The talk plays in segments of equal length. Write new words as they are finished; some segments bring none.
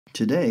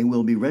Today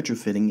we'll be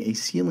retrofitting a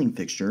ceiling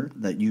fixture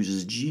that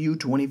uses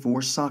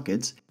GU24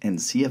 sockets and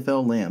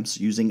CFL lamps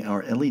using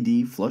our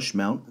LED flush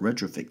mount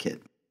retrofit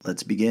kit.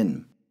 Let's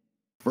begin.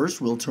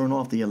 First, we'll turn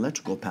off the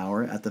electrical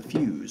power at the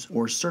fuse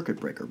or circuit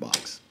breaker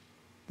box.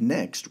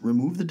 Next,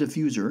 remove the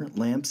diffuser,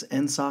 lamps,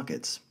 and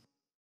sockets.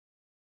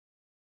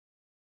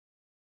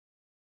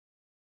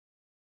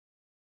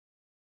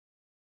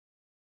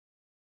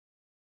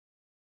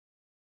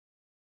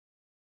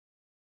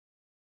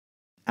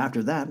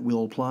 After that,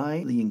 we'll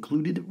apply the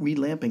included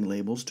relamping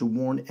labels to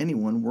warn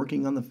anyone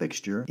working on the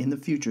fixture in the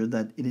future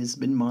that it has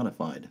been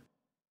modified.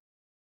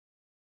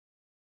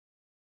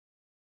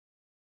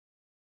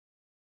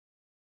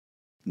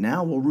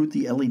 Now we'll route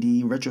the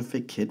LED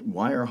retrofit kit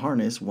wire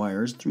harness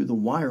wires through the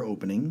wire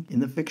opening in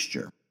the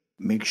fixture.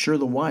 Make sure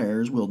the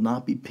wires will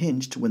not be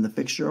pinched when the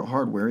fixture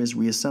hardware is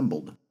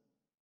reassembled.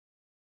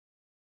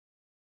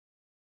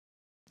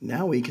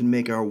 Now we can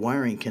make our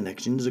wiring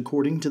connections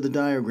according to the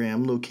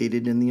diagram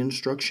located in the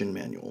instruction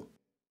manual.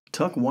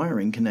 Tuck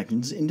wiring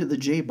connections into the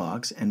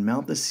J-box and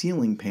mount the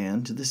ceiling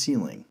pan to the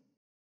ceiling.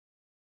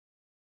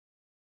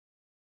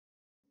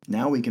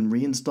 Now we can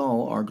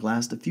reinstall our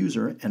glass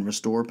diffuser and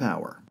restore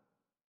power.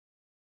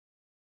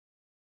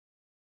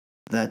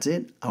 That's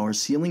it, our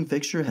ceiling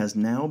fixture has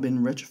now been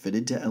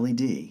retrofitted to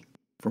LED.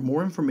 For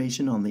more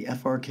information on the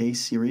FRK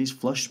series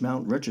flush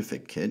mount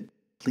retrofit kit,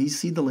 please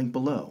see the link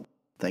below.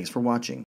 Thanks for watching.